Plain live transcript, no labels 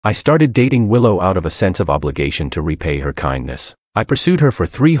I started dating Willow out of a sense of obligation to repay her kindness. I pursued her for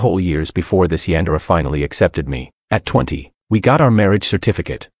 3 whole years before this yandere finally accepted me. At 20, we got our marriage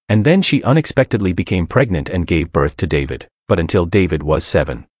certificate, and then she unexpectedly became pregnant and gave birth to David. But until David was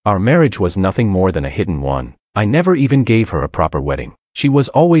 7, our marriage was nothing more than a hidden one. I never even gave her a proper wedding. She was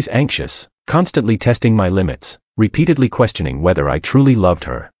always anxious, constantly testing my limits, repeatedly questioning whether I truly loved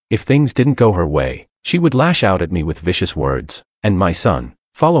her. If things didn't go her way, she would lash out at me with vicious words. And my son,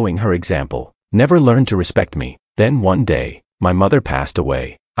 following her example, never learned to respect me. Then one day, my mother passed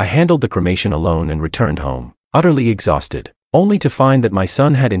away. I handled the cremation alone and returned home, utterly exhausted, only to find that my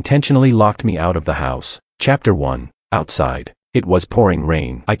son had intentionally locked me out of the house. Chapter 1. Outside. It was pouring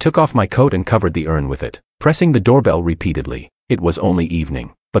rain. I took off my coat and covered the urn with it, pressing the doorbell repeatedly. It was only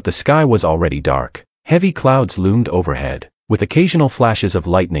evening, but the sky was already dark. Heavy clouds loomed overhead, with occasional flashes of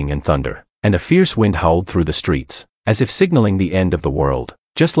lightning and thunder, and a fierce wind howled through the streets, as if signaling the end of the world.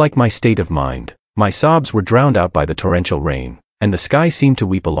 Just like my state of mind, my sobs were drowned out by the torrential rain, and the sky seemed to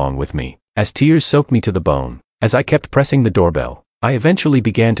weep along with me, as tears soaked me to the bone. As I kept pressing the doorbell, I eventually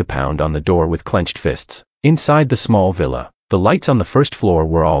began to pound on the door with clenched fists. Inside the small villa, the lights on the first floor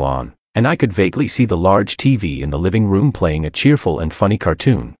were all on, and I could vaguely see the large TV in the living room playing a cheerful and funny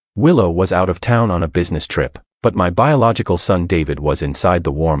cartoon. Willow was out of town on a business trip, but my biological son David was inside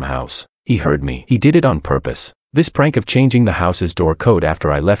the warm house. He heard me. He did it on purpose. This prank of changing the house's door code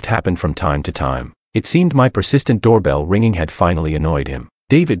after I left happened from time to time. It seemed my persistent doorbell ringing had finally annoyed him.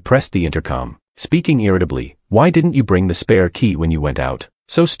 David pressed the intercom, speaking irritably. "Why didn't you bring the spare key when you went out?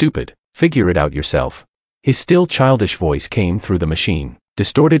 So stupid. Figure it out yourself." His still childish voice came through the machine,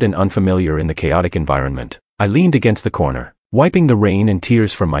 distorted and unfamiliar in the chaotic environment. I leaned against the corner, wiping the rain and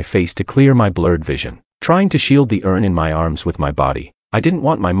tears from my face to clear my blurred vision, trying to shield the urn in my arms with my body. I didn't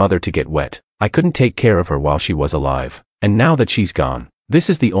want my mother to get wet. I couldn't take care of her while she was alive, and now that she's gone, this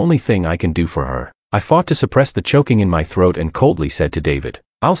is the only thing I can do for her. I fought to suppress the choking in my throat and coldly said to David,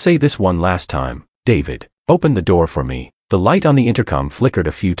 "I'll say this one last time. David, open the door for me." The light on the intercom flickered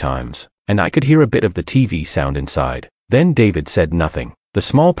a few times, and I could hear a bit of the TV sound inside. Then David said nothing. The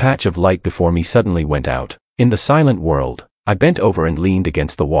small patch of light before me suddenly went out. In the silent world, I bent over and leaned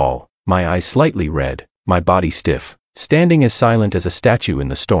against the wall, my eyes slightly red, my body stiff, standing as silent as a statue in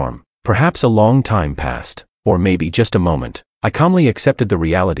the storm. Perhaps a long time passed, or maybe just a moment. I calmly accepted the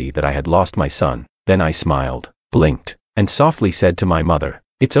reality that I had lost my son. Then I smiled, blinked, and softly said to my mother,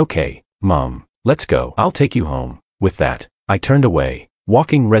 "It's okay, Mom. Let's go. I'll take you home." With that, I turned away,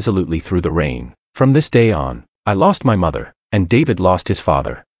 walking resolutely through the rain. From this day on, I lost my mother, and David lost his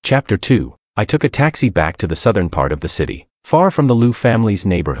father. Chapter 2. I took a taxi back to the southern part of the city, far from the Liu family's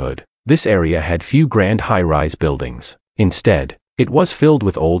neighborhood. This area had few grand high-rise buildings. Instead, it was filled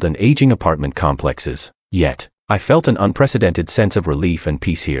with old and aging apartment complexes. Yet, I felt an unprecedented sense of relief and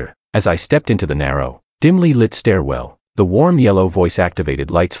peace here. As I stepped into the narrow, dimly lit stairwell, the warm yellow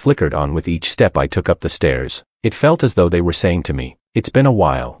voice-activated lights flickered on with each step I took up the stairs. It felt as though they were saying to me, "It's been a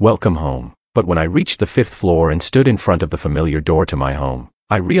while, welcome home." But when I reached the 5th floor and stood in front of the familiar door to my home,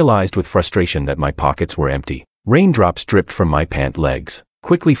 I realized with frustration that my pockets were empty. Raindrops dripped from my pant legs,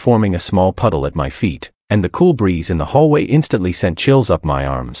 quickly forming a small puddle at my feet, and the cool breeze in the hallway instantly sent chills up my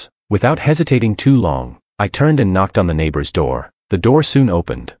arms. Without hesitating too long, I turned and knocked on the neighbor's door. The door soon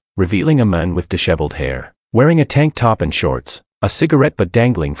opened, revealing a man with disheveled hair, wearing a tank top and shorts, a cigarette butt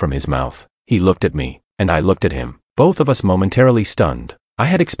dangling from his mouth. He looked at me, and I looked at him, both of us momentarily stunned. I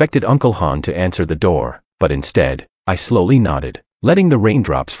had expected Uncle Han to answer the door, but instead, I slowly nodded, letting the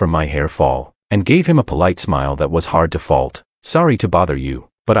raindrops from my hair fall, and gave him a polite smile that was hard to fault. "Sorry to bother you,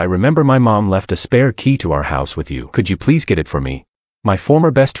 but I remember my mom left a spare key to our house with you. Could you please get it for me?" My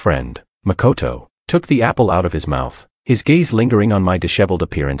former best friend, Makoto, took the apple out of his mouth, his gaze lingering on my disheveled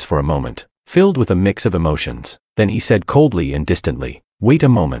appearance for a moment, filled with a mix of emotions. Then he said coldly and distantly, "Wait a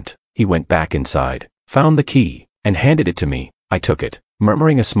moment." He went back inside, found the key, and handed it to me. I took it,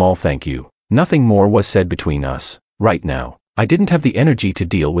 murmuring a small thank you. Nothing more was said between us. Right now, I didn't have the energy to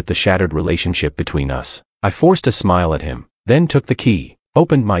deal with the shattered relationship between us. I forced a smile at him, then took the key,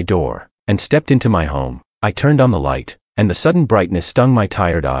 opened my door, and stepped into my home. I turned on the light, and the sudden brightness stung my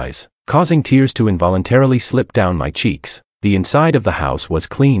tired eyes, causing tears to involuntarily slip down my cheeks. The inside of the house was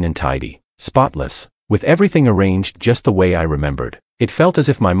clean and tidy, spotless, with everything arranged just the way I remembered. It felt as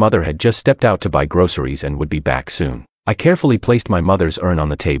if my mother had just stepped out to buy groceries and would be back soon. I carefully placed my mother's urn on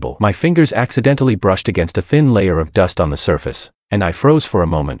the table. My fingers accidentally brushed against a thin layer of dust on the surface, and I froze for a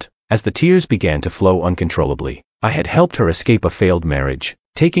moment, as the tears began to flow uncontrollably. I had helped her escape a failed marriage,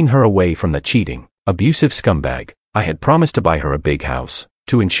 taking her away from the cheating, abusive scumbag. I had promised to buy her a big house,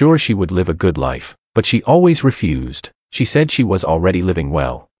 to ensure she would live a good life, but she always refused. She said she was already living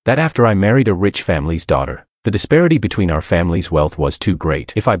well, that after I married a rich family's daughter, the disparity between our family's wealth was too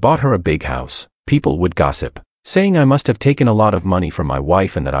great. If I bought her a big house, people would gossip, saying I must have taken a lot of money from my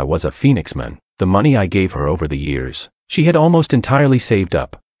wife and that I was a phoenixman. The money I gave her over the years, she had almost entirely saved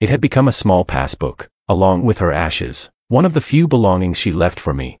up. It had become a small passbook, along with her ashes, one of the few belongings she left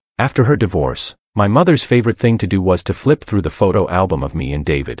for me. After her divorce, my mother's favorite thing to do was to flip through the photo album of me and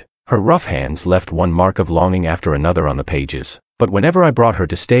David. Her rough hands left one mark of longing after another on the pages, but whenever I brought her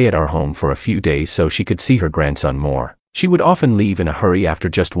to stay at our home for a few days so she could see her grandson more, she would often leave in a hurry after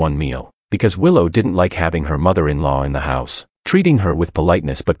just one meal, because Willow didn't like having her mother-in-law in the house, treating her with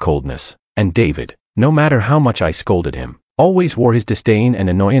politeness but coldness, and David, no matter how much I scolded him, always wore his disdain and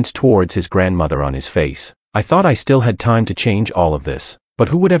annoyance towards his grandmother on his face. I thought I still had time to change all of this, but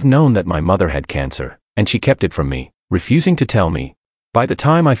who would have known that my mother had cancer, and she kept it from me, refusing to tell me. By the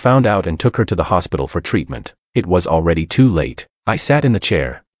time I found out and took her to the hospital for treatment, it was already too late. I sat in the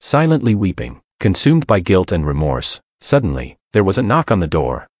chair, silently weeping, consumed by guilt and remorse. Suddenly, there was a knock on the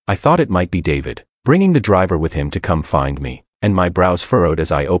door. I thought it might be David, bringing the driver with him to come find me, and my brows furrowed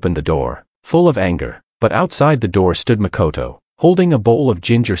as I opened the door, full of anger. But outside the door stood Makoto, holding a bowl of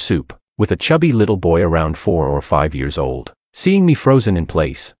ginger soup, with a chubby little boy around 4 or 5 years old. Seeing me frozen in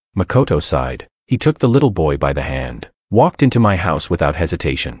place, Makoto sighed. He took the little boy by the hand, walked into my house without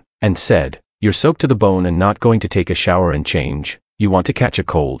hesitation, and said, "You're soaked to the bone and not going to take a shower and change. You want to catch a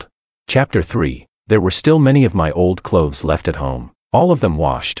cold." Chapter 3. There were still many of my old clothes left at home, all of them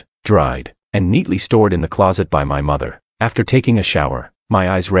washed, dried, and neatly stored in the closet by my mother. After taking a shower, my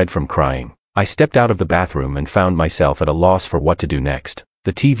eyes red from crying, I stepped out of the bathroom and found myself at a loss for what to do next.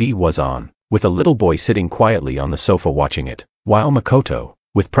 The TV was on, with a little boy sitting quietly on the sofa watching it, while Makoto,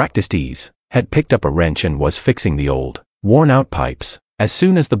 with practiced ease, had picked up a wrench and was fixing the old, worn-out pipes. As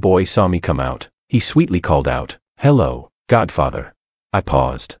soon as the boy saw me come out, he sweetly called out, "Hello, Godfather." I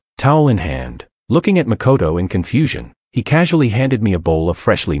paused, towel in hand, looking at Makoto in confusion. He casually handed me a bowl of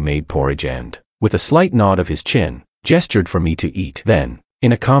freshly made porridge and, with a slight nod of his chin, gestured for me to eat. Then,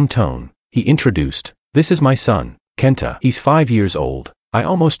 in a calm tone, he introduced, "This is my son, Kenta. He's 5 years old." I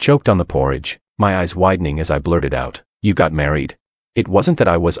almost choked on the porridge, my eyes widening as I blurted out, "You got married?" It wasn't that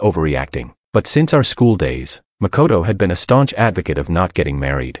I was overreacting, but since our school days, Makoto had been a staunch advocate of not getting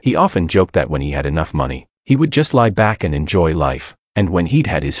married. He often joked that when he had enough money, he would just lie back and enjoy life, and when he'd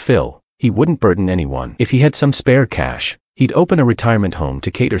had his fill, he wouldn't burden anyone. If he had some spare cash, he'd open a retirement home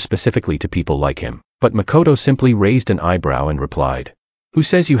to cater specifically to people like him. But Makoto simply raised an eyebrow and replied, "Who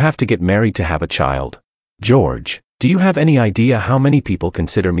says you have to get married to have a child? George, do you have any idea how many people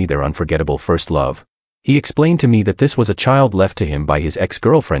consider me their unforgettable first love?" He explained to me that this was a child left to him by his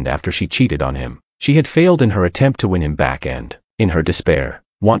ex-girlfriend after she cheated on him. She had failed in her attempt to win him back and, in her despair,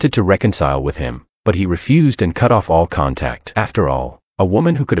 wanted to reconcile with him, but he refused and cut off all contact. After all, a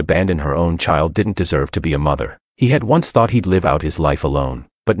woman who could abandon her own child didn't deserve to be a mother. He had once thought he'd live out his life alone,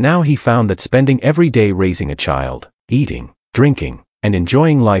 but now he found that spending every day raising a child, eating, drinking, and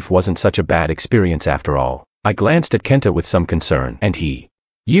enjoying life wasn't such a bad experience after all. I glanced at Kenta with some concern, and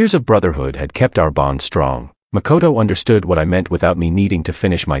years of brotherhood had kept our bond strong. Makoto understood what I meant without me needing to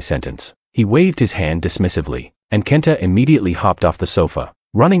finish my sentence. He waved his hand dismissively, and Kenta immediately hopped off the sofa,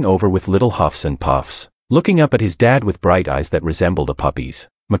 running over with little huffs and puffs, looking up at his dad with bright eyes that resembled a puppy's.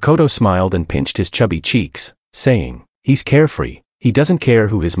 Makoto smiled and pinched his chubby cheeks, saying, "He's carefree. He doesn't care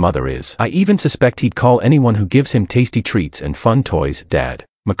who his mother is. I even suspect he'd call anyone who gives him tasty treats and fun toys Dad."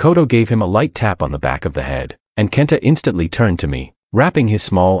 Makoto gave him a light tap on the back of the head, and Kenta instantly turned to me, wrapping his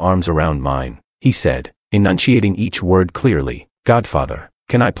small arms around mine. He said, enunciating each word clearly, "Godfather,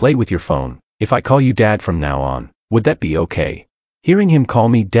 can I play with your phone? If I call you Dad from now on, would that be okay?" Hearing him call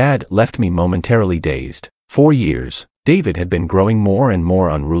me Dad left me momentarily dazed. For years, David had been growing more and more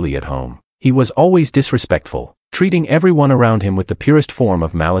unruly at home. He was always disrespectful, treating everyone around him with the purest form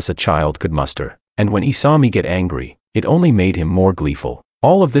of malice a child could muster, and when he saw me get angry, it only made him more gleeful.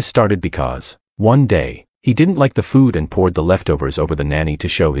 All of this started because, one day, he didn't like the food and poured the leftovers over the nanny to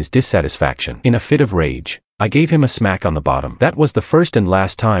show his dissatisfaction. In a fit of rage, I gave him a smack on the bottom. That was the first and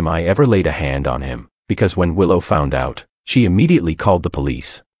last time I ever laid a hand on him, because when Willow found out, she immediately called the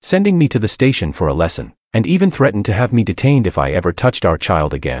police, sending me to the station for a lesson, and even threatened to have me detained if I ever touched our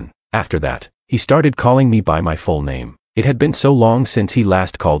child again. After that, he started calling me by my full name. It had been so long since he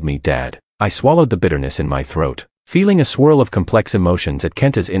last called me Dad. I swallowed the bitterness in my throat, feeling a swirl of complex emotions at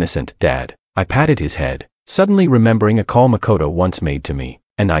Kenta's innocent Dad. I patted his head, suddenly remembering a call Makoto once made to me,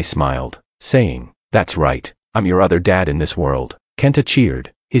 and I smiled, saying, "That's right, I'm your other dad in this world." Kenta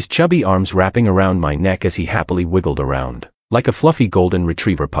cheered, his chubby arms wrapping around my neck as he happily wiggled around, like a fluffy golden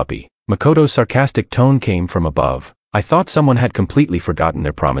retriever puppy. Makoto's sarcastic tone came from above, I thought someone had completely forgotten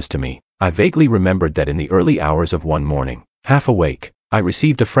their promise to me. I vaguely remembered that in the early hours of one morning, half awake, I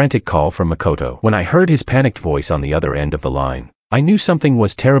received a frantic call from Makoto. When I heard his panicked voice on the other end of the line, I knew something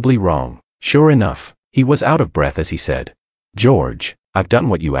was terribly wrong. Sure enough, he was out of breath as he said, "George, I've done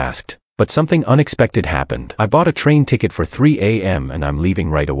what you asked, but something unexpected happened. I bought a train ticket for 3 a.m. and I'm leaving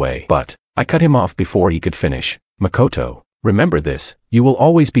right away." But I cut him off before he could finish. "Makoto, remember this, you will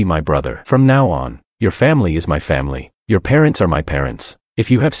always be my brother. From now on, your family is my family. Your parents are my parents.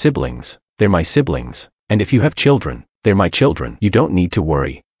 If you have siblings, they're my siblings. And if you have children, they're my children. You don't need to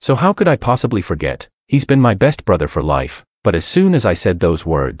worry." So how could I possibly forget? He's been my best brother for life. But as soon as I said those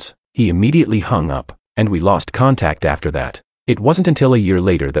words, he immediately hung up, and we lost contact after that. It wasn't until a year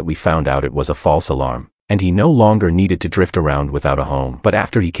later that we found out it was a false alarm, and he no longer needed to drift around without a home. But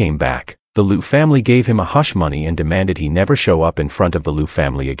after he came back, the Liu family gave him a hush money and demanded he never show up in front of the Liu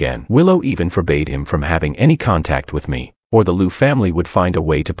family again. Willow even forbade him from having any contact with me, or the Liu family would find a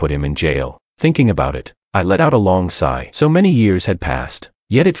way to put him in jail. Thinking about it, I let out a long sigh. So many years had passed,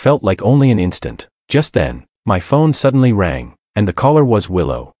 yet it felt like only an instant. Just then, my phone suddenly rang, and the caller was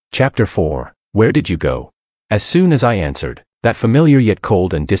Willow. Chapter 4. Where did you go? As soon as I answered, that familiar yet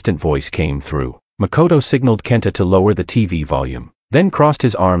cold and distant voice came through. Makoto signaled Kenta to lower the TV volume, then crossed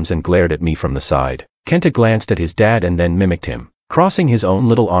his arms and glared at me from the side. Kenta glanced at his dad and then mimicked him, crossing his own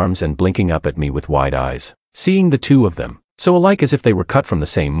little arms and blinking up at me with wide eyes. Seeing the two of them, so alike as if they were cut from the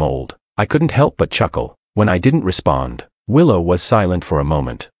same mold, I couldn't help but chuckle. When I didn't respond, Willow was silent for a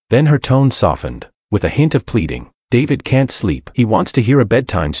moment. Then her tone softened, with a hint of pleading. "David can't sleep. He wants to hear a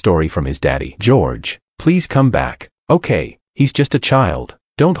bedtime story from his daddy. George, please come back." "Okay, he's just a child.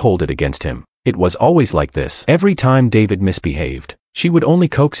 Don't hold it against him." It was always like this. Every time David misbehaved, she would only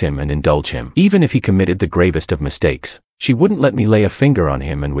coax him and indulge him. Even if he committed the gravest of mistakes, she wouldn't let me lay a finger on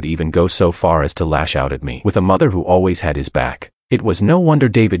him and would even go so far as to lash out at me. With a mother who always had his back, it was no wonder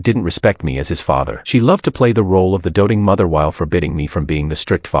David didn't respect me as his father. She loved to play the role of the doting mother while forbidding me from being the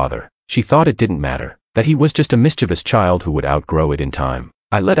strict father. She thought it didn't matter, that he was just a mischievous child who would outgrow it in time.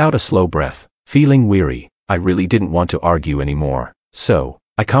 I let out a slow breath, feeling weary. I really didn't want to argue anymore. So,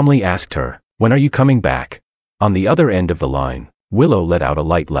 I calmly asked her, "When are you coming back?" On the other end of the line, Willow let out a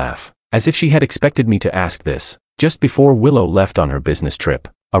light laugh, as if she had expected me to ask this. Just before Willow left on her business trip,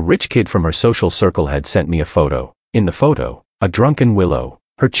 a rich kid from her social circle had sent me a photo. In the photo, a drunken Willow,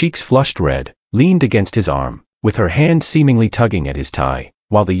 her cheeks flushed red, leaned against his arm, with her hand seemingly tugging at his tie,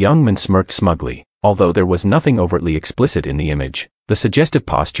 while the young man smirked smugly. Although there was nothing overtly explicit in the image, the suggestive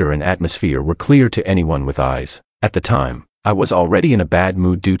posture and atmosphere were clear to anyone with eyes. At the time, I was already in a bad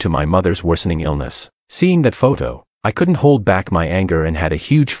mood due to my mother's worsening illness. Seeing that photo, I couldn't hold back my anger and had a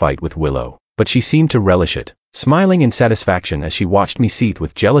huge fight with Willow, but she seemed to relish it, smiling in satisfaction as she watched me seethe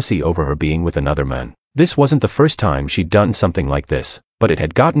with jealousy over her being with another man. This wasn't the first time she'd done something like this, but it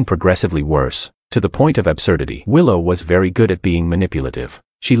had gotten progressively worse, to the point of absurdity. Willow was very good at being manipulative.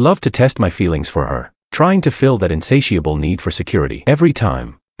 She loved to test my feelings for her, trying to fill that insatiable need for security. Every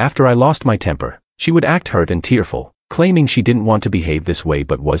time, after I lost my temper, she would act hurt and tearful, claiming she didn't want to behave this way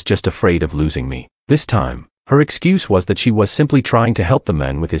but was just afraid of losing me. This time, her excuse was that she was simply trying to help the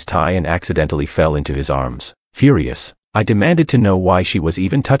man with his tie and accidentally fell into his arms. Furious, I demanded to know why she was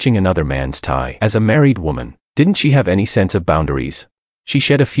even touching another man's tie. As a married woman, didn't she have any sense of boundaries? She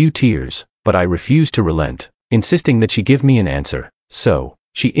shed a few tears, but I refused to relent, insisting that she give me an answer. So,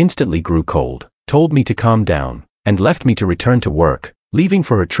 she instantly grew cold, told me to calm down, and left me to return to work, leaving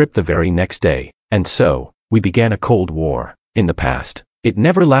for her trip the very next day. And so, we began a Cold War. In the past, it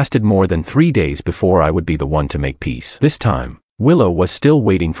never lasted more than 3 days before I would be the one to make peace. This time, Willow was still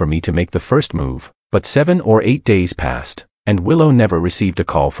waiting for me to make the first move, but 7 or 8 days passed, and Willow never received a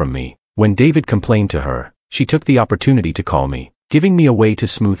call from me. When David complained to her, she took the opportunity to call me, giving me a way to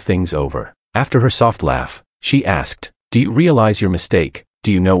smooth things over. After her soft laugh, she asked, "Do you realize your mistake?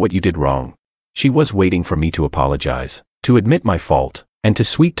 Do you know what you did wrong?" She was waiting for me to apologize, to admit my fault, and to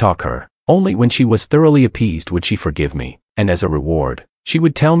sweet-talk her. Only when she was thoroughly appeased would she forgive me, and as a reward, she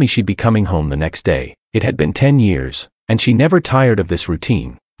would tell me she'd be coming home the next day. It had been 10 years, and she never tired of this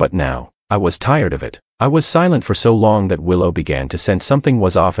routine, but now, I was tired of it. I was silent for so long that Willow began to sense something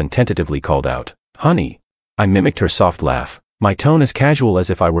was off and tentatively called out, "Honey." I mimicked her soft laugh, my tone as casual as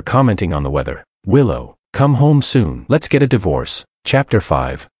if I were commenting on the weather. "Willow, come home soon. Let's get a divorce." Chapter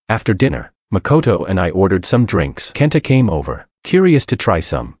 5. After dinner, Makoto and I ordered some drinks. Kenta came over, curious to try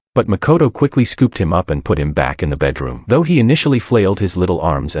some, but Makoto quickly scooped him up and put him back in the bedroom. Though he initially flailed his little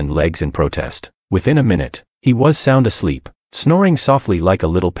arms and legs in protest, within a minute, he was sound asleep, snoring softly like a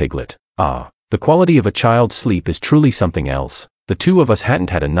little piglet. Ah, the quality of a child's sleep is truly something else. The two of us hadn't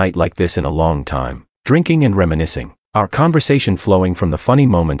had a night like this in a long time, drinking and reminiscing, Our conversation flowing from the funny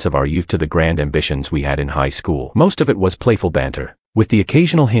moments of our youth to the grand ambitions we had in high school. Most of it was playful banter, with the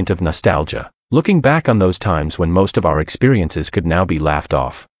occasional hint of nostalgia, looking back on those times when most of our experiences could now be laughed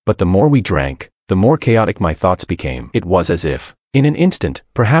off. But the more we drank, the more chaotic my thoughts became. It was as if, in an instant,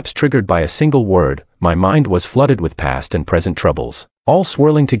 perhaps triggered by a single word, my mind was flooded with past and present troubles, all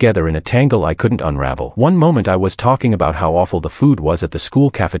swirling together in a tangle I couldn't unravel. One moment I was talking about how awful the food was at the school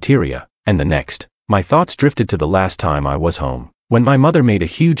cafeteria, and the next, my thoughts drifted to the last time I was home, when my mother made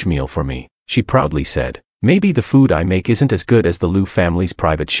a huge meal for me. She proudly said, "Maybe the food I make isn't as good as the Liu family's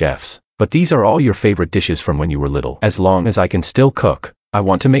private chefs, but these are all your favorite dishes from when you were little. As long as I can still cook, I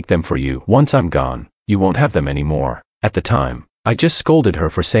want to make them for you. Once I'm gone, you won't have them anymore." At the time, I just scolded her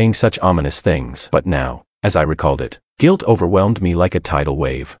for saying such ominous things. But now, as I recalled it, guilt overwhelmed me like a tidal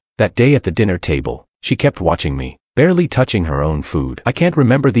wave. That day at the dinner table, she kept watching me, barely touching her own food. I can't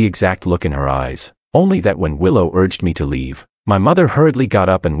remember the exact look in her eyes, only that when Willow urged me to leave, my mother hurriedly got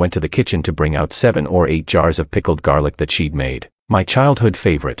up and went to the kitchen to bring out 7 or 8 jars of pickled garlic that she'd made, my childhood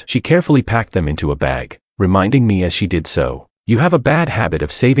favorite. She carefully packed them into a bag, reminding me as she did so, "You have a bad habit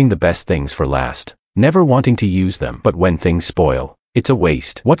of saving the best things for last, never wanting to use them. But when things spoil, it's a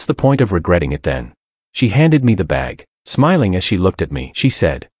waste. What's the point of regretting it then?" She handed me the bag, smiling as she looked at me. She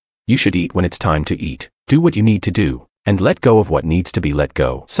said, "You should eat when it's time to eat, do what you need to do, and let go of what needs to be let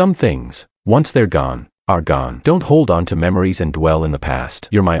go. Some things, once they're gone, are gone. Don't hold on to memories and dwell in the past.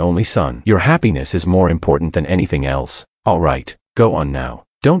 You're my only son. Your happiness is more important than anything else. All right, go on now.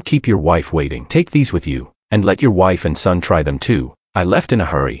 Don't keep your wife waiting. Take these with you, and let your wife and son try them too." I left in a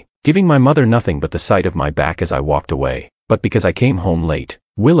hurry, giving my mother nothing but the sight of my back as I walked away. But because I came home late,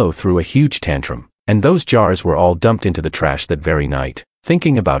 Willow threw a huge tantrum, and those jars were all dumped into the trash that very night.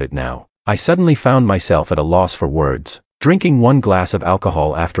 Thinking about it now, I suddenly found myself at a loss for words, drinking one glass of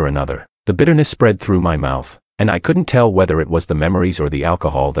alcohol after another. The bitterness spread through my mouth, and I couldn't tell whether it was the memories or the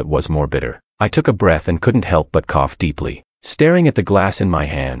alcohol that was more bitter. I took a breath and couldn't help but cough deeply. Staring at the glass in my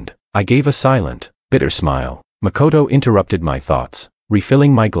hand, I gave a silent, bitter smile. Makoto interrupted my thoughts.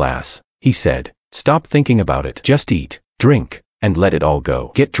 Refilling my glass, he said, "Stop thinking about it. Just eat, drink, and let it all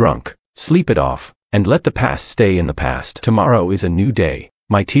go. Get drunk, sleep it off, and let the past stay in the past. Tomorrow is a new day."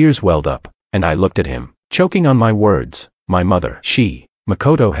 My tears welled up, and I looked at him, choking on my words. My mother,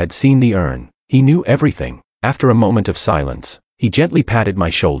 Makoto had seen the urn. He knew everything. After a moment of silence, he gently patted my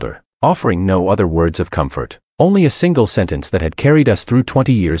shoulder, offering no other words of comfort, only a single sentence that had carried us through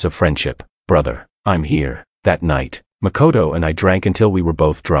 20 years of friendship. "Brother, I'm here." That night, Makoto and I drank until we were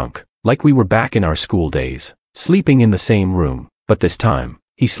both drunk, like we were back in our school days, sleeping in the same room. But this time,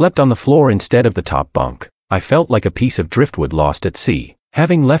 he slept on the floor instead of the top bunk. I felt like a piece of driftwood lost at sea,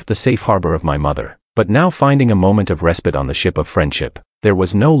 having left the safe harbor of my mother, but now finding a moment of respite on the ship of friendship. There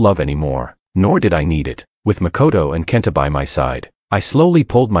was no love anymore, nor did I need it. With Makoto and Kenta by my side, I slowly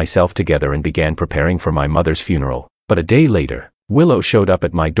pulled myself together and began preparing for my mother's funeral. But a day later, Willow showed up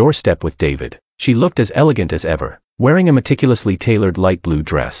at my doorstep with David. She looked as elegant as ever, wearing a meticulously tailored light blue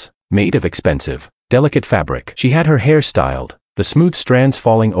dress, made of expensive, delicate fabric. She had her hair styled, the smooth strands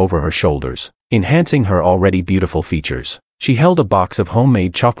falling over her shoulders, enhancing her already beautiful features. She held a box of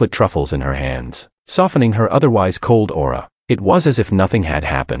homemade chocolate truffles in her hands, softening her otherwise cold aura. It was as if nothing had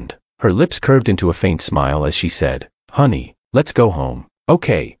happened. Her lips curved into a faint smile as she said, "Honey, let's go home."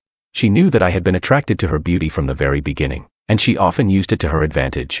 "Okay." She knew that I had been attracted to her beauty from the very beginning, and she often used it to her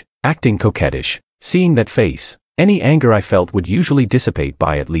advantage, acting coquettish. Seeing that face, any anger I felt would usually dissipate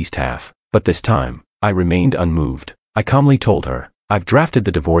by at least half. But this time, I remained unmoved. I calmly told her, "I've drafted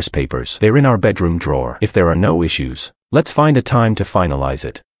the divorce papers. They're in our bedroom drawer. If there are no issues, let's find a time to finalize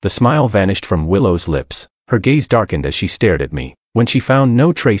it." The smile vanished from Willow's lips. Her gaze darkened as she stared at me. When she found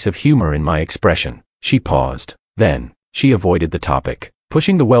no trace of humor in my expression, she paused. Then, she avoided the topic,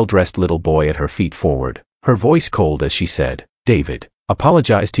 pushing the well-dressed little boy at her feet forward, her voice cold as she said, "David,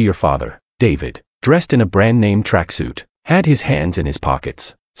 apologize to your father." David, dressed in a brand-name tracksuit, had his hands in his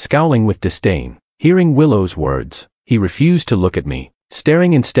pockets, scowling with disdain. Hearing Willow's words, he refused to look at me,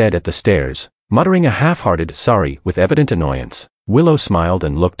 staring instead at the stairs, muttering a half-hearted sorry with evident annoyance. Willow smiled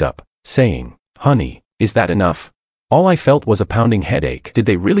and looked up, saying, "Honey, is that enough?" All I felt was a pounding headache. Did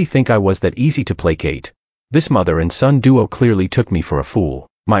they really think I was that easy to placate? This mother and son duo clearly took me for a fool.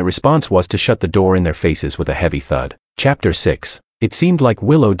 My response was to shut the door in their faces with a heavy thud. Chapter 6. It seemed like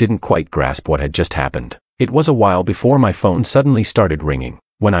Willow didn't quite grasp what had just happened. It was a while before my phone suddenly started ringing.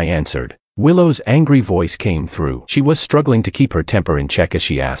 When I answered, Willow's angry voice came through. She was struggling to keep her temper in check as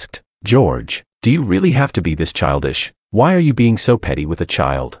she asked, "George, do you really have to be this childish? Why are you being so petty with a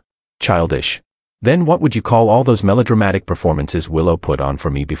child?" Childish? Then what would you call all those melodramatic performances Willow put on for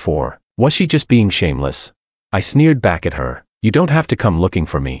me before? Was she just being shameless? I sneered back at her. You don't have to come looking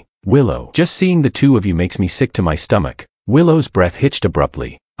for me, Willow. Just seeing the two of you makes me sick to my stomach. Willow's breath hitched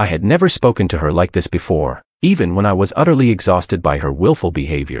abruptly. I had never spoken to her like this before. Even when I was utterly exhausted by her willful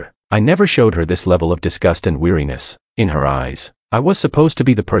behavior, I never showed her this level of disgust and weariness. In her eyes, I was supposed to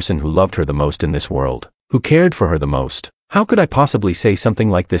be the person who loved her the most in this world, who cared for her the most. How could I possibly say something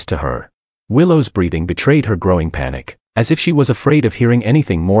like this to her? Willow's breathing betrayed her growing panic. As if she was afraid of hearing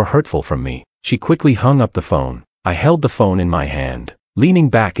anything more hurtful from me, she quickly hung up the phone. I held the phone in my hand, leaning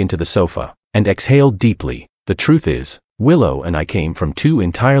back into the sofa, and exhaled deeply. The truth is, Willow and I came from two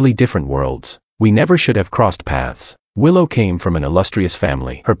entirely different worlds. We never should have crossed paths. Willow came from an illustrious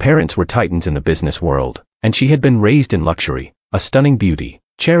family. Her parents were titans in the business world, and she had been raised in luxury, a stunning beauty,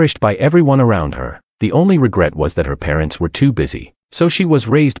 cherished by everyone around her. The only regret was that her parents were too busy, so she was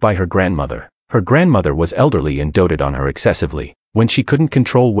raised by her grandmother. Her grandmother was elderly and doted on her excessively. When she couldn't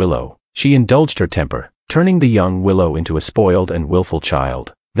control Willow, she indulged her temper, turning the young Willow into a spoiled and willful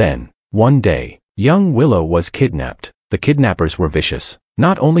child. Then, one day, young Willow was kidnapped. The kidnappers were vicious,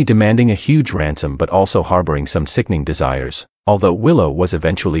 not only demanding a huge ransom but also harboring some sickening desires. Although Willow was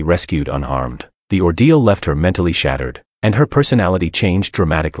eventually rescued unharmed, the ordeal left her mentally shattered, and her personality changed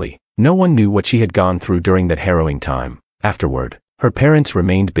dramatically. No one knew what she had gone through during that harrowing time. Afterward, her parents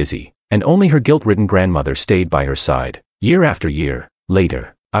remained busy, and only her guilt-ridden grandmother stayed by her side. Year after year,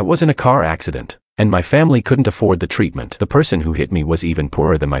 later, I was in a car accident, and my family couldn't afford the treatment. The person who hit me was even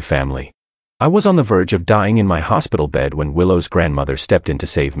poorer than my family. I was on the verge of dying in my hospital bed when Willow's grandmother stepped in to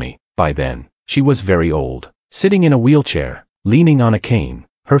save me. By then, she was very old, sitting in a wheelchair, leaning on a cane,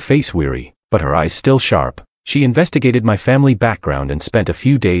 her face weary, but her eyes still sharp. She investigated my family background and spent a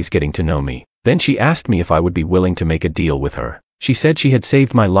few days getting to know me. Then she asked me if I would be willing to make a deal with her. She said she had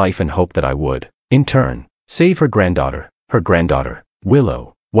saved my life and hoped that I would, in turn, save her granddaughter. Her granddaughter,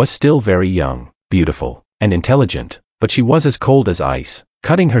 Willow, was still very young, beautiful, and intelligent, but she was as cold as ice,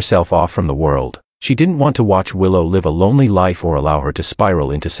 cutting herself off from the world. She didn't want to watch Willow live a lonely life or allow her to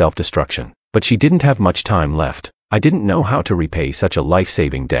spiral into self-destruction. But she didn't have much time left. I didn't know how to repay such a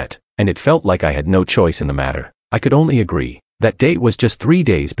life-saving debt, and it felt like I had no choice in the matter. I could only agree. That date was just 3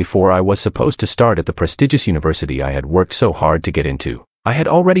 days before I was supposed to start at the prestigious university I had worked so hard to get into. I had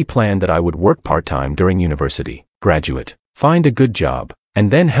already planned that I would work part-time during university, graduate, find a good job,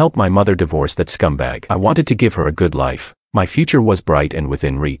 and then help my mother divorce that scumbag. I wanted to give her a good life. My future was bright and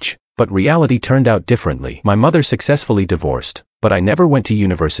within reach. But reality turned out differently. My mother successfully divorced, but I never went to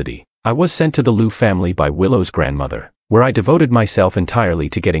university. I was sent to the Liu family by Willow's grandmother, where I devoted myself entirely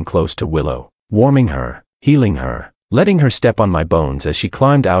to getting close to Willow, warming her, healing her, letting her step on my bones as she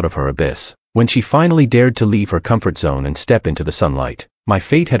climbed out of her abyss. When she finally dared to leave her comfort zone and step into the sunlight, my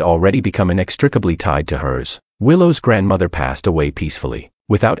fate had already become inextricably tied to hers. Willow's grandmother passed away peacefully,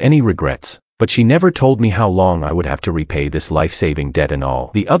 without any regrets. But she never told me how long I would have to repay this life-saving debt and all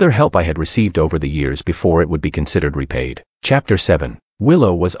the other help I had received over the years before it would be considered repaid. Chapter 7.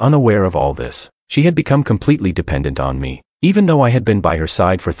 Willow was unaware of all this. She had become completely dependent on me. Even though I had been by her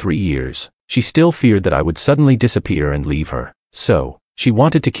side for 3 years, she still feared that I would suddenly disappear and leave her. So, she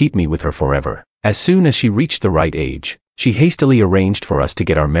wanted to keep me with her forever. As soon as she reached the right age, she hastily arranged for us to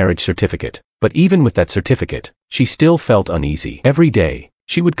get our marriage certificate. But even with that certificate, she still felt uneasy. Every day,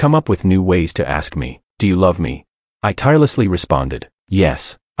 she would come up with new ways to ask me, "Do you love me?" I tirelessly responded,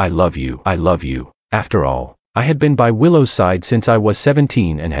 "Yes, I love you. I love you." After all, I had been by Willow's side since I was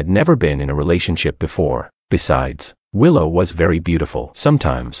 17 and had never been in a relationship before. Besides, Willow was very beautiful.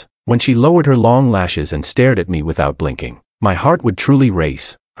 Sometimes, when she lowered her long lashes and stared at me without blinking, my heart would truly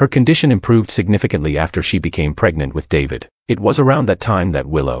race. Her condition improved significantly after she became pregnant with David. It was around that time that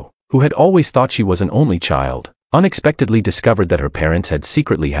Willow, who had always thought she was an only child, unexpectedly discovered that her parents had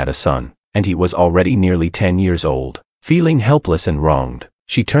secretly had a son, and he was already nearly 10 years old. Feeling helpless and wronged,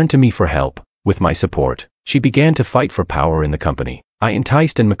 she turned to me for help. With my support, she began to fight for power in the company. I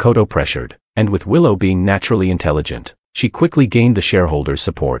enticed and Makoto pressured, and with Willow being naturally intelligent, she quickly gained the shareholders'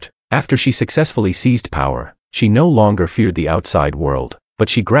 support. After she successfully seized power, she no longer feared the outside world, but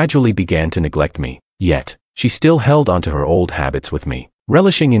she gradually began to neglect me. Yet, she still held onto her old habits with me,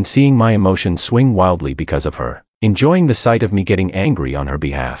 relishing in seeing my emotions swing wildly because of her, enjoying the sight of me getting angry on her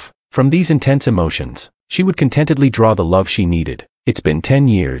behalf. From these intense emotions, she would contentedly draw the love she needed. It's been 10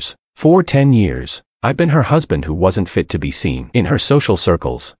 years. For 10 years, I've been her husband who wasn't fit to be seen. In her social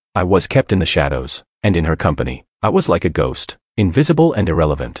circles, I was kept in the shadows, and in her company, I was like a ghost, invisible and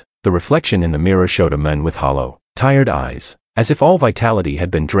irrelevant. The reflection in the mirror showed a man with hollow, tired eyes, as if all vitality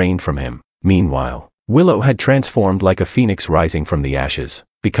had been drained from him. Meanwhile, Willow had transformed like a phoenix rising from the ashes,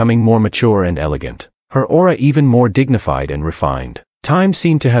 becoming more mature and elegant, her aura even more dignified and refined. Time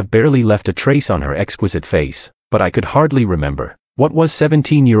seemed to have barely left a trace on her exquisite face, but I could hardly remember. What was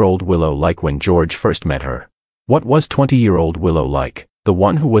 17-year-old Willow like when George first met her? What was 20-year-old Willow like? The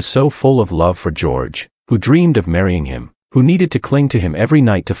one who was so full of love for George, who dreamed of marrying him, who needed to cling to him every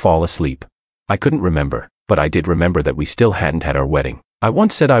night to fall asleep. I couldn't remember, but I did remember that we still hadn't had our wedding. I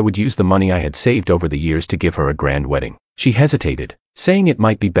once said I would use the money I had saved over the years to give her a grand wedding. She hesitated, saying it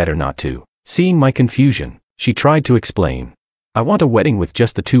might be better not to. Seeing my confusion, she tried to explain. I want a wedding with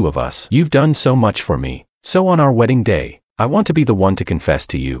just the two of us. You've done so much for me. So on our wedding day, I want to be the one to confess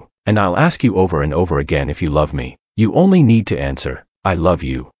to you, and I'll ask you over and over again if you love me. You only need to answer, I love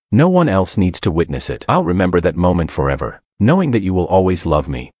you. No one else needs to witness it. I'll remember that moment forever, knowing that you will always love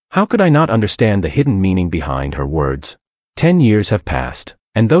me. How could I not understand the hidden meaning behind her words? 10 years have passed,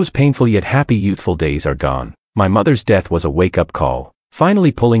 and those painful yet happy youthful days are gone. My mother's death was a wake-up call,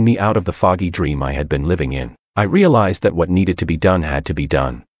 finally pulling me out of the foggy dream I had been living in. I realized that what needed to be done had to be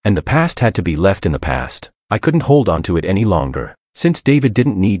done, and the past had to be left in the past. I couldn't hold on to it any longer. Since David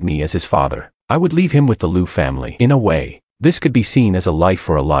didn't need me as his father, I would leave him with the Liu family. In a way, this could be seen as a life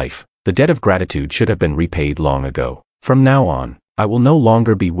for a life. The debt of gratitude should have been repaid long ago. From now on, I will no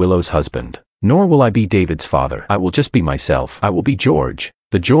longer be Willow's husband, nor will I be David's father. I will just be myself. I will be George,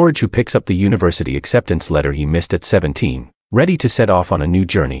 the George who picks up the university acceptance letter he missed at 17, ready to set off on a new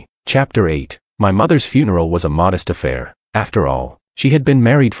journey. Chapter 8. My mother's funeral was a modest affair. After all, she had been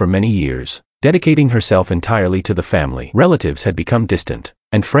married for many years, dedicating herself entirely to the family. Relatives had become distant,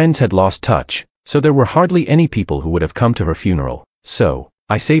 and friends had lost touch, so there were hardly any people who would have come to her funeral. So,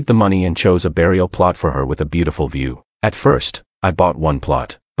 I saved the money and chose a burial plot for her with a beautiful view. At first, I bought one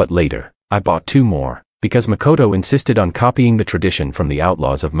plot, but later, I bought two more, because Makoto insisted on copying the tradition from the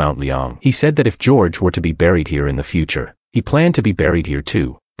outlaws of Mount Liang. He said that if George were to be buried here in the future, he planned to be buried here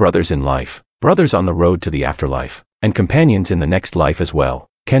too. Brothers in life, brothers on the road to the afterlife, and companions in the next life as well.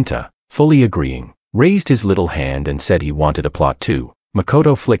 Kenta, fully agreeing, raised his little hand and said he wanted a plot too.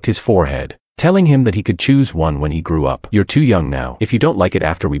 Makoto flicked his forehead, telling him that he could choose one when he grew up. You're too young now. If you don't like it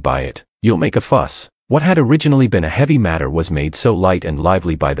after we buy it, you'll make a fuss. What had originally been a heavy matter was made so light and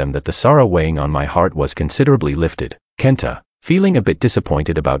lively by them that the sorrow weighing on my heart was considerably lifted. Kenta, feeling a bit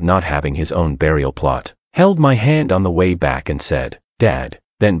disappointed about not having his own burial plot, held my hand on the way back and said, Dad,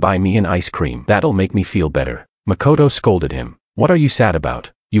 then buy me an ice cream. That'll make me feel better. Makoto scolded him. What are you sad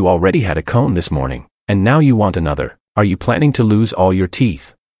about? You already had a cone this morning, and now you want another. Are you planning to lose all your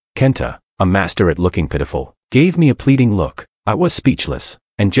teeth? Kenta, a master at looking pitiful, gave me a pleading look. I was speechless,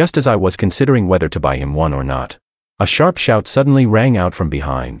 and just as I was considering whether to buy him one or not, a sharp shout suddenly rang out from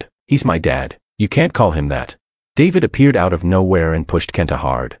behind. He's my dad. You can't call him that. David appeared out of nowhere and pushed Kenta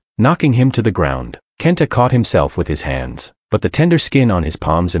hard, knocking him to the ground. Kenta caught himself with his hands, but the tender skin on his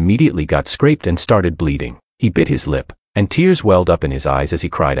palms immediately got scraped and started bleeding. He bit his lip, and tears welled up in his eyes as he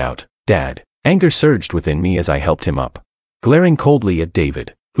cried out, Dad. Anger surged within me as I helped him up, glaring coldly at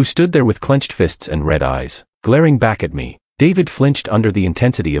David, who stood there with clenched fists and red eyes, glaring back at me. David flinched under the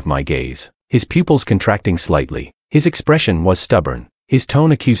intensity of my gaze, his pupils contracting slightly. His expression was stubborn, his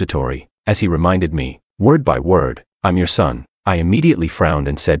tone accusatory, as he reminded me, word by word, I'm your son. I immediately frowned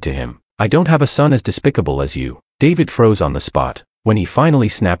and said to him, I don't have a son as despicable as you. David froze on the spot. When he finally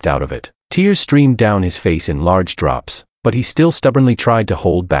snapped out of it, tears streamed down his face in large drops, but he still stubbornly tried to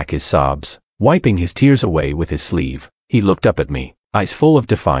hold back his sobs. Wiping his tears away with his sleeve, he looked up at me, eyes full of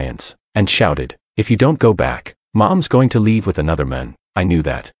defiance, and shouted, If you don't go back, Mom's going to leave with another man. I knew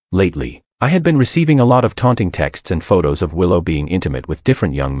that. Lately, I had been receiving a lot of taunting texts and photos of Willow being intimate with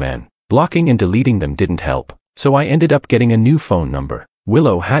different young men. Blocking and deleting them didn't help, so I ended up getting a new phone number.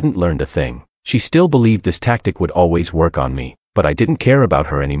 Willow hadn't learned a thing. She still believed this tactic would always work on me, but I didn't care about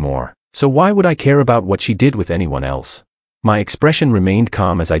her anymore. So why would I care about what she did with anyone else? My expression remained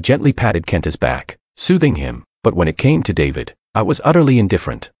calm as I gently patted Kenta's back, soothing him, but when it came to David, I was utterly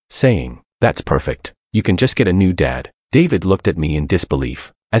indifferent, saying, That's perfect. You can just get a new dad. David looked at me in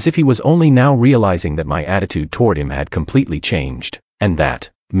disbelief, as if he was only now realizing that my attitude toward him had completely changed, and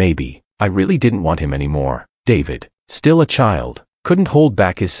that, maybe, I really didn't want him anymore. David, still a child, couldn't hold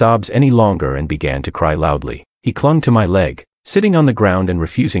back his sobs any longer and began to cry loudly. He clung to my leg, sitting on the ground and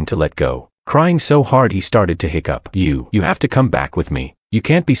refusing to let go, crying so hard he started to hiccup. You have to come back with me. You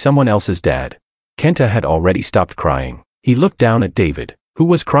can't be someone else's dad. Kenta had already stopped crying. He looked down at David, who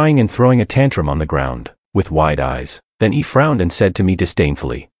was crying and throwing a tantrum on the ground, with wide eyes. Then he frowned and said to me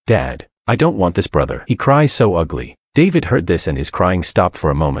disdainfully, Dad, I don't want this brother. He cries so ugly. David heard this and his crying stopped for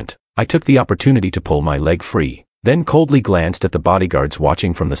a moment. I took the opportunity to pull my leg free, then coldly glanced at the bodyguards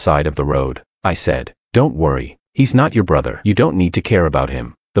watching from the side of the road. I said, Don't worry. He's not your brother. You don't need to care about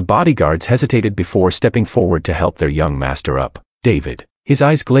him. The bodyguards hesitated before stepping forward to help their young master up. David. His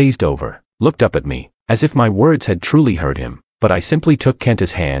eyes glazed over, looked up at me, as if my words had truly hurt him, but I simply took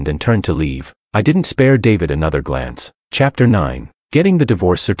Kenta's hand and turned to leave. I didn't spare David another glance. Chapter 9. Getting the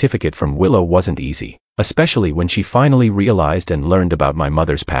divorce certificate from Willow wasn't easy, especially when she finally realized and learned about my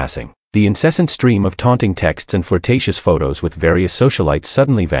mother's passing. The incessant stream of taunting texts and flirtatious photos with various socialites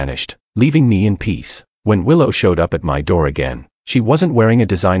suddenly vanished, leaving me in peace. When Willow showed up at my door again, she wasn't wearing a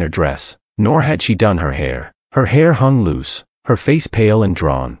designer dress, nor had she done her hair. Her hair hung loose, her face pale and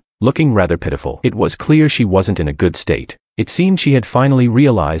drawn, looking rather pitiful. It was clear she wasn't in a good state. It seemed she had finally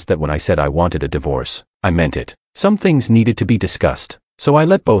realized that when I said I wanted a divorce, I meant it. Some things needed to be discussed, so I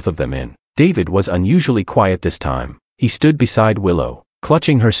let both of them in. David was unusually quiet this time. He stood beside Willow,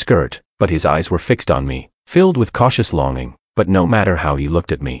 clutching her skirt, but his eyes were fixed on me, filled with cautious longing. But no matter how he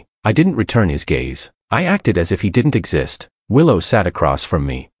looked at me, I didn't return his gaze. I acted as if he didn't exist. Willow sat across from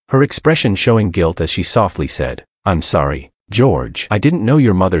me, her expression showing guilt as she softly said, "I'm sorry, George. I didn't know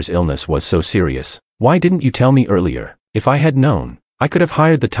your mother's illness was so serious. Why didn't you tell me earlier? If I had known, I could have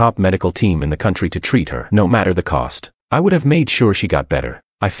hired the top medical team in the country to treat her, no matter the cost. I would have made sure she got better."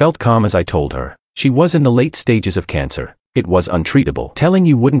 I felt calm as I told her. She was in the late stages of cancer. It was untreatable. Telling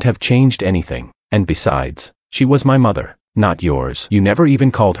you wouldn't have changed anything. And besides, she was my mother, not yours. You never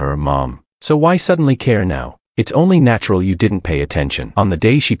even called her Mom. So why suddenly care now? It's only natural you didn't pay attention. On the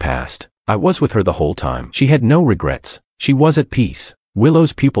day she passed, I was with her the whole time. She had no regrets. She was at peace.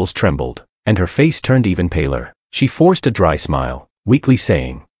 Willow's pupils trembled, and her face turned even paler. She forced a dry smile, weakly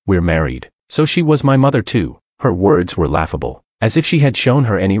saying, "We're married." So she was my mother too. Her words were laughable, as if she had shown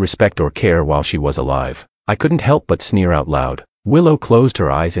her any respect or care while she was alive. I couldn't help but sneer out loud. Willow closed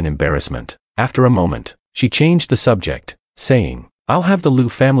her eyes in embarrassment. After a moment, she changed the subject, saying, "I'll have the Liu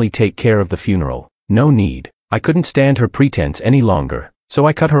family take care of the funeral. No need." I couldn't stand her pretense any longer, so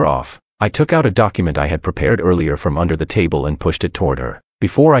I cut her off. I took out a document I had prepared earlier from under the table and pushed it toward her.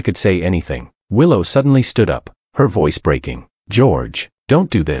 Before I could say anything, Willow suddenly stood up, her voice breaking. "George,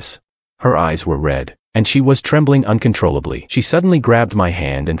 don't do this." Her eyes were red, and she was trembling uncontrollably. She suddenly grabbed my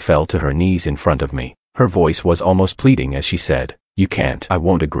hand and fell to her knees in front of me. Her voice was almost pleading as she said, "You can't." "I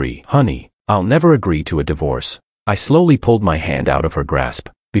won't agree. Honey, I'll never agree to a divorce." I slowly pulled my hand out of her grasp.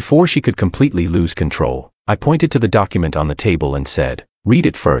 Before she could completely lose control, I pointed to the document on the table and said, "Read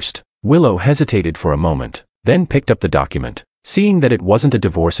it first." Willow hesitated for a moment, then picked up the document. Seeing that it wasn't a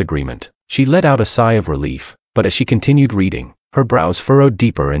divorce agreement, she let out a sigh of relief, but as she continued reading, her brows furrowed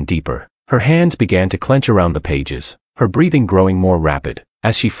deeper and deeper. Her hands began to clench around the pages, her breathing growing more rapid,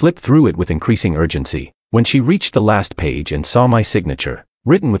 as she flipped through it with increasing urgency. When she reached the last page and saw my signature,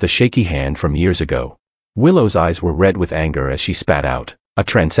 written with a shaky hand from years ago, Willow's eyes were red with anger as she spat out, "A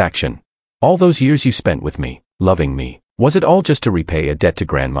transaction. All those years you spent with me, loving me, was it all just to repay a debt to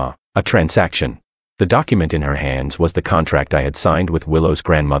Grandma? A transaction." The document in her hands was the contract I had signed with Willow's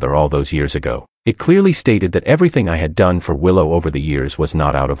grandmother all those years ago. It clearly stated that everything I had done for Willow over the years was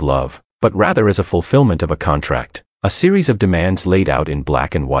not out of love, but rather as a fulfillment of a contract, a series of demands laid out in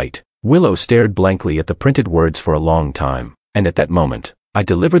black and white. Willow stared blankly at the printed words for a long time, and at that moment, I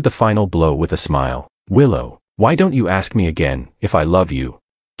delivered the final blow with a smile. "Willow, why don't you ask me again if I love you?"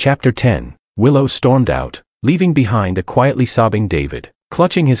 Chapter 10. Willow stormed out, leaving behind a quietly sobbing David,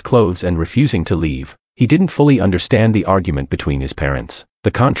 clutching his clothes and refusing to leave. He didn't fully understand the argument between his parents,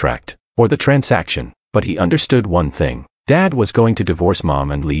 the contract, or the transaction, but he understood one thing. Dad was going to divorce Mom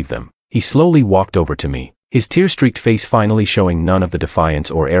and leave them. He slowly walked over to me, his tear-streaked face finally showing none of the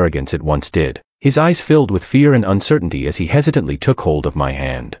defiance or arrogance it once did. His eyes filled with fear and uncertainty as he hesitantly took hold of my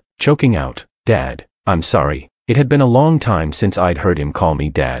hand, choking out, "Dad, I'm sorry." It had been a long time since I'd heard him call me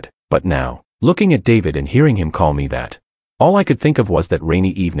Dad, but now, looking at David and hearing him call me that, all I could think of was that rainy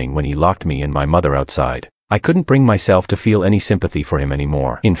evening when he locked me and my mother outside. I couldn't bring myself to feel any sympathy for him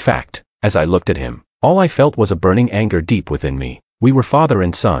anymore. In fact, as I looked at him, all I felt was a burning anger deep within me. We were father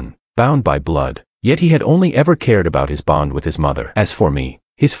and son, bound by blood, yet he had only ever cared about his bond with his mother. As for me,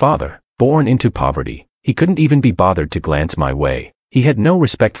 his father, born into poverty, he couldn't even be bothered to glance my way. He had no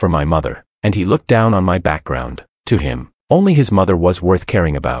respect for my mother, and he looked down on my background. To him, only his mother was worth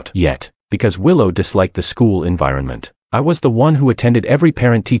caring about. Yet, because Willow disliked the school environment, I was the one who attended every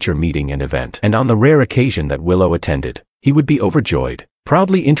parent-teacher meeting and event. And on the rare occasion that Willow attended, he would be overjoyed,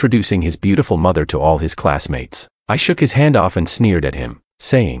 proudly introducing his beautiful mother to all his classmates. I shook his hand off and sneered at him,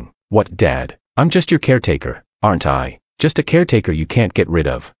 saying, "What, Dad? I'm just your caretaker, aren't I? Just a caretaker you can't get rid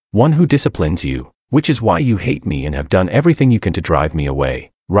of, one who disciplines you, which is why you hate me and have done everything you can to drive me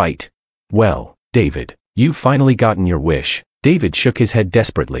away, right? Well, David, you've finally gotten your wish." David shook his head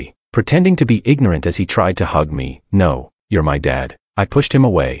desperately, pretending to be ignorant as he tried to hug me. "No, you're my dad." I pushed him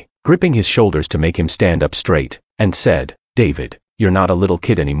away, gripping his shoulders to make him stand up straight, and said, David, you're not a little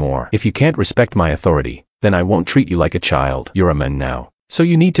kid anymore. If you can't respect my authority, then I won't treat you like a child. You're a man now, so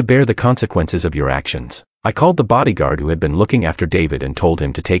you need to bear the consequences of your actions. I called the bodyguard who had been looking after David and told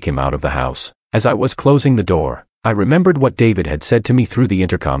him to take him out of the house. As I was closing the door, I remembered what David had said to me through the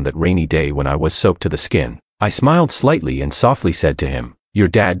intercom that rainy day when I was soaked to the skin. I smiled slightly and softly said to him, "Your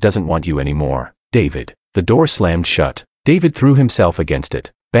dad doesn't want you anymore, David." The door slammed shut. David threw himself against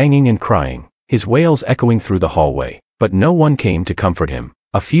it, banging and crying, his wails echoing through the hallway, but no one came to comfort him.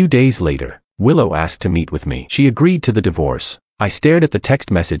 A few days later, Willow asked to meet with me. She agreed to the divorce. I stared at the text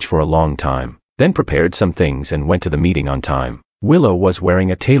message for a long time, then prepared some things and went to the meeting on time. Willow was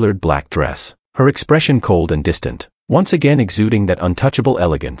wearing a tailored black dress, her expression cold and distant, once again exuding that untouchable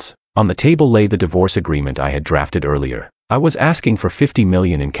elegance. On the table lay the divorce agreement I had drafted earlier. I was asking for $50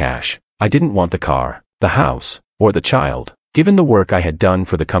 million in cash. I didn't want the car, the house, or the child. Given the work I had done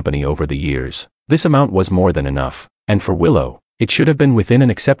for the company over the years, this amount was more than enough, and for Willow, it should have been within an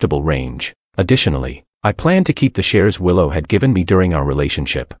acceptable range. Additionally, I planned to keep the shares Willow had given me during our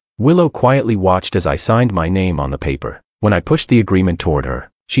relationship. Willow quietly watched as I signed my name on the paper. When I pushed the agreement toward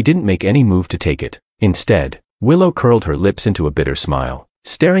her, she didn't make any move to take it. Instead, Willow curled her lips into a bitter smile,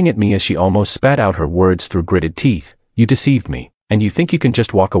 staring at me as she almost spat out her words through gritted teeth. "You deceived me, and you think you can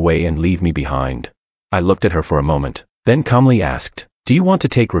just walk away and leave me behind?" I looked at her for a moment, then calmly asked, "Do you want to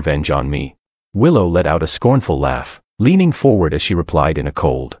take revenge on me?" Willow let out a scornful laugh, leaning forward as she replied in a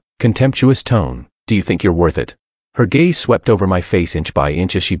cold, contemptuous tone, "Do you think you're worth it?" Her gaze swept over my face inch by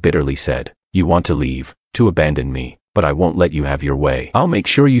inch as she bitterly said, "You want to leave, to abandon me, but I won't let you have your way. I'll make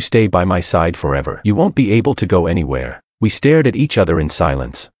sure you stay by my side forever. You won't be able to go anywhere." We stared at each other in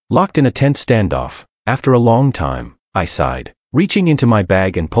silence, locked in a tense standoff. After a long time, I sighed, reaching into my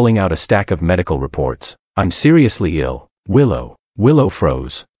bag and pulling out a stack of medical reports. "I'm seriously ill, Willow." Willow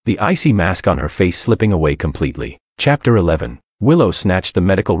froze, the icy mask on her face slipping away completely. Chapter 11. Willow snatched the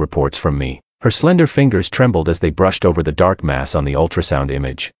medical reports from me. Her slender fingers trembled as they brushed over the dark mass on the ultrasound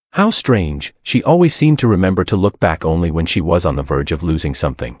image. How strange, she always seemed to remember to look back only when she was on the verge of losing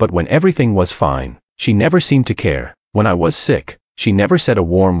something. But when everything was fine, she never seemed to care. When I was sick, she never said a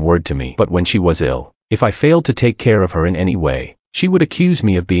warm word to me. But when she was ill, if I failed to take care of her in any way, she would accuse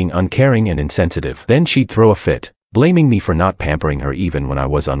me of being uncaring and insensitive. Then she'd throw a fit, blaming me for not pampering her even when I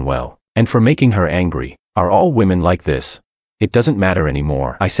was unwell, and for making her angry. Are all women like this? "It doesn't matter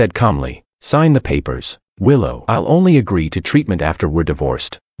anymore," I said calmly. "Sign the papers, Willow. I'll only agree to treatment after we're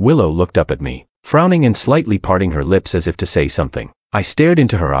divorced." Willow looked up at me, frowning and slightly parting her lips as if to say something. I stared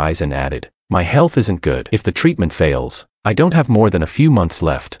into her eyes and added, "My health isn't good. If the treatment fails, I don't have more than a few months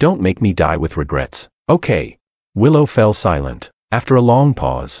left. Don't make me die with regrets." "Okay." Willow fell silent. After a long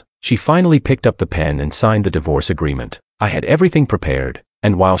pause, she finally picked up the pen and signed the divorce agreement. I had everything prepared,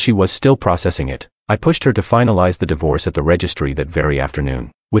 and while she was still processing it, I pushed her to finalize the divorce at the registry that very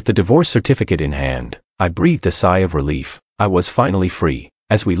afternoon. With the divorce certificate in hand, I breathed a sigh of relief. I was finally free.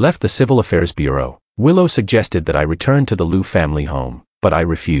 As we left the Civil Affairs Bureau, Willow suggested that I return to the Liu family home, but I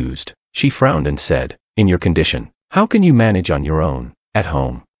refused. She frowned and said, "In your condition, how can you manage on your own? At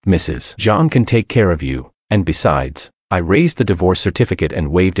home, Mrs. John can take care of you, and besides," I raised the divorce certificate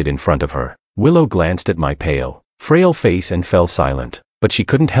and waved it in front of her. Willow glanced at my pale, frail face and fell silent, but she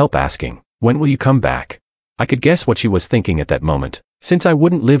couldn't help asking, "When will you come back?" I could guess what she was thinking at that moment. Since I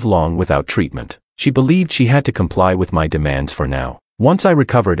wouldn't live long without treatment, she believed she had to comply with my demands for now. Once I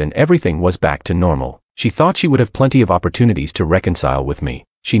recovered and everything was back to normal, she thought she would have plenty of opportunities to reconcile with me.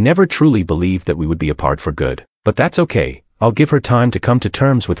 She never truly believed that we would be apart for good. But that's okay, I'll give her time to come to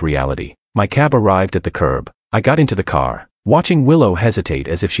terms with reality. My cab arrived at the curb. I got into the car, watching Willow hesitate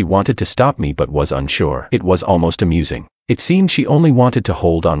as if she wanted to stop me but was unsure. It was almost amusing. It seemed she only wanted to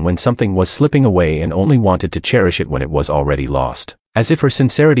hold on when something was slipping away and only wanted to cherish it when it was already lost. As if her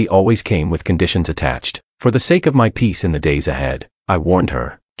sincerity always came with conditions attached. For the sake of my peace in the days ahead, I warned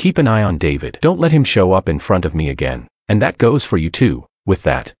her, "Keep an eye on David. Don't let him show up in front of me again. And that goes for you too." With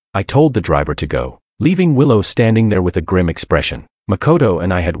that, I told the driver to go, leaving Willow standing there with a grim expression. Makoto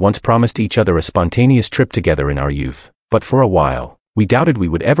and I had once promised each other a spontaneous trip together in our youth, but for a while, we doubted we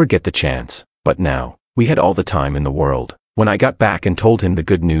would ever get the chance. But now, we had all the time in the world. When I got back and told him the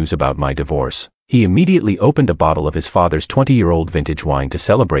good news about my divorce, he immediately opened a bottle of his father's 20-year-old vintage wine to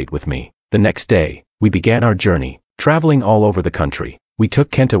celebrate with me. The next day, we began our journey, traveling all over the country. We took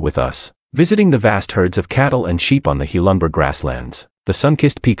Kenta with us, visiting the vast herds of cattle and sheep on the Hulunber grasslands, the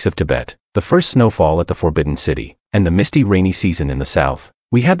sun-kissed peaks of Tibet, the first snowfall at the Forbidden City, and the misty rainy season in the south.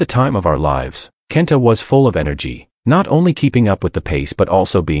 We had the time of our lives. Kenta was full of energy, not only keeping up with the pace but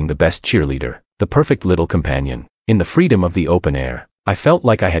also being the best cheerleader, the perfect little companion. In the freedom of the open air, I felt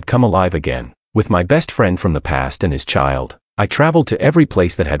like I had come alive again. With my best friend from the past and his child, I traveled to every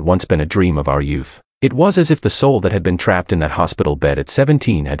place that had once been a dream of our youth. It was as if the soul that had been trapped in that hospital bed at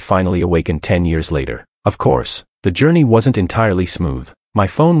 17 had finally awakened 10 years later. Of course, the journey wasn't entirely smooth. My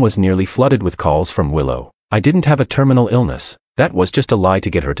phone was nearly flooded with calls from Willow. I didn't have a terminal illness. That was just a lie to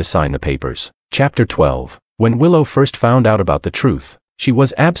get her to sign the papers. Chapter 12. When Willow first found out about the truth, she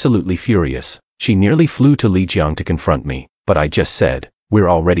was absolutely furious. She nearly flew to Lijiang to confront me, but I just said, "We're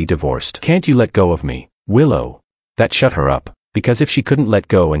already divorced. Can't you let go of me, Willow?" That shut her up, because if she couldn't let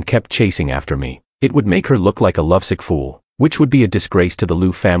go and kept chasing after me, it would make her look like a lovesick fool, which would be a disgrace to the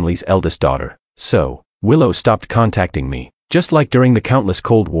Liu family's eldest daughter. So, Willow stopped contacting me, just like during the countless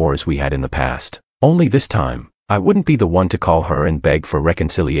Cold Wars we had in the past. Only this time, I wouldn't be the one to call her and beg for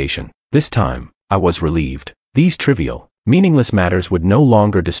reconciliation. This time, I was relieved. These trivial, meaningless matters would no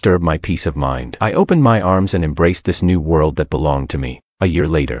longer disturb my peace of mind. I opened my arms and embraced this new world that belonged to me. A year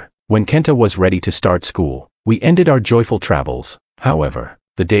later, when Kenta was ready to start school, we ended our joyful travels. However,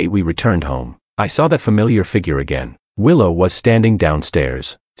 the day we returned home, I saw that familiar figure again. Willow was standing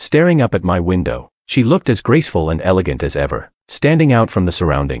downstairs, staring up at my window. She looked as graceful and elegant as ever, standing out from the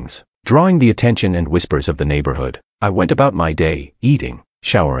surroundings, drawing the attention and whispers of the neighborhood. I went about my day, eating,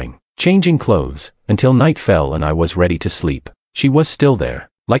 showering, changing clothes, until night fell and I was ready to sleep. She was still there,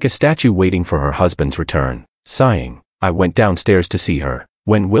 like a statue waiting for her husband's return. Sighing, I went downstairs to see her.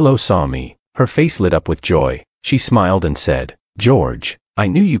 When Willow saw me, her face lit up with joy. She smiled and said, "George, I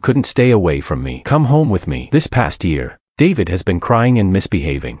knew you couldn't stay away from me. Come home with me." This past year, David has been crying and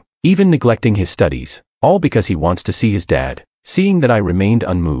misbehaving, even neglecting his studies, all because he wants to see his dad. Seeing that I remained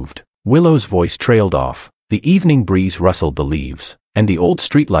unmoved, Willow's voice trailed off. The evening breeze rustled the leaves, and the old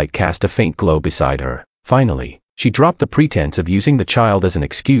streetlight cast a faint glow beside her. Finally, she dropped the pretense of using the child as an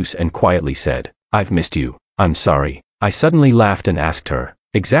excuse and quietly said, "I've missed you. I'm sorry." I suddenly laughed and asked her,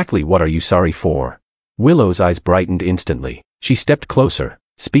 "Exactly what are you sorry for?" Willow's eyes brightened instantly. She stepped closer,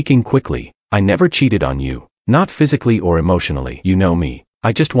 speaking quickly. "I never cheated on you, not physically or emotionally. You know me.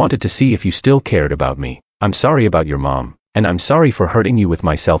 I just wanted to see if you still cared about me. I'm sorry about your mom, and I'm sorry for hurting you with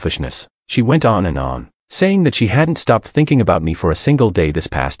my selfishness." She went on and on, saying that she hadn't stopped thinking about me for a single day this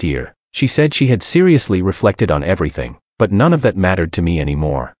past year. She said she had seriously reflected on everything, but none of that mattered to me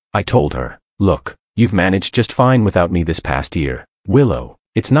anymore. I told her, "Look, you've managed just fine without me this past year, Willow.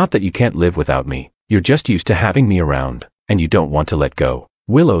 It's not that you can't live without me. You're just used to having me around, and you don't want to let go."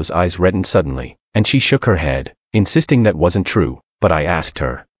 Willow's eyes reddened suddenly, and she shook her head, insisting that wasn't true. But I asked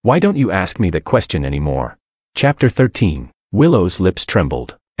her, "Why don't you ask me that question anymore?" Chapter 13. Willow's lips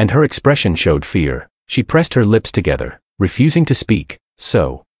trembled, and her expression showed fear. She pressed her lips together, refusing to speak.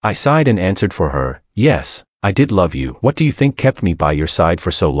 So, I sighed and answered for her, "Yes, I did love you. What do you think kept me by your side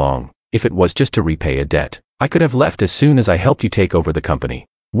for so long? If it was just to repay a debt, I could have left as soon as I helped you take over the company."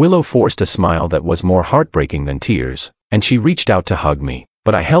 Willow forced a smile that was more heartbreaking than tears, and she reached out to hug me,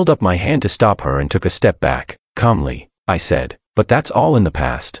 but I held up my hand to stop her and took a step back. Calmly, I said, "But that's all in the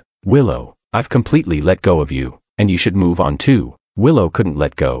past. Willow, I've completely let go of you, and you should move on too." Willow couldn't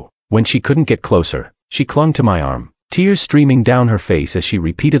let go. When she couldn't get closer, she clung to my arm, tears streaming down her face as she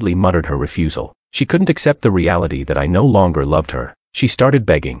repeatedly muttered her refusal. She couldn't accept the reality that I no longer loved her. She started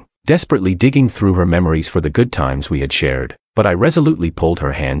begging, desperately digging through her memories for the good times we had shared, but I resolutely pulled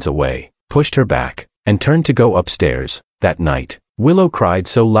her hands away, pushed her back, and turned to go upstairs. That night, Willow cried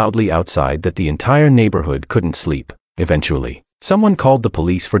so loudly outside that the entire neighborhood couldn't sleep. Eventually, someone called the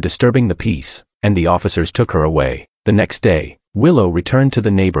police for disturbing the peace, and the officers took her away. The next day, Willow returned to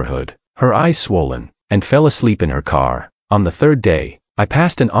the neighborhood, her eyes swollen, and fell asleep in her car. On the third day, I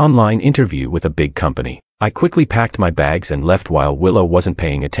passed an online interview with a big company. I quickly packed my bags and left while Willow wasn't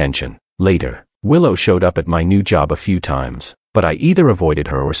paying attention. Later, Willow showed up at my new job a few times, but I either avoided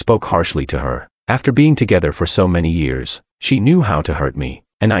her or spoke harshly to her. After being together for so many years, she knew how to hurt me,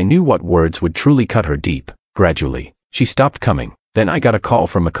 and I knew what words would truly cut her deep. Gradually, she stopped coming. Then I got a call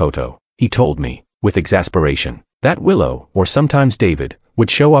from Makoto. He told me, with exasperation, that Willow, or sometimes David,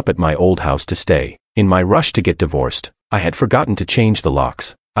 would show up at my old house to stay. In my rush to get divorced, I had forgotten to change the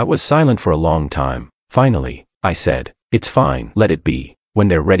locks. I was silent for a long time. Finally, I said, "It's fine, let it be. When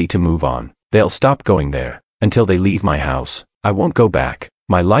they're ready to move on, they'll stop going there. Until they leave my house, I won't go back.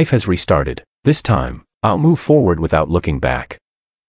 My life has restarted. This time, I'll move forward without looking back."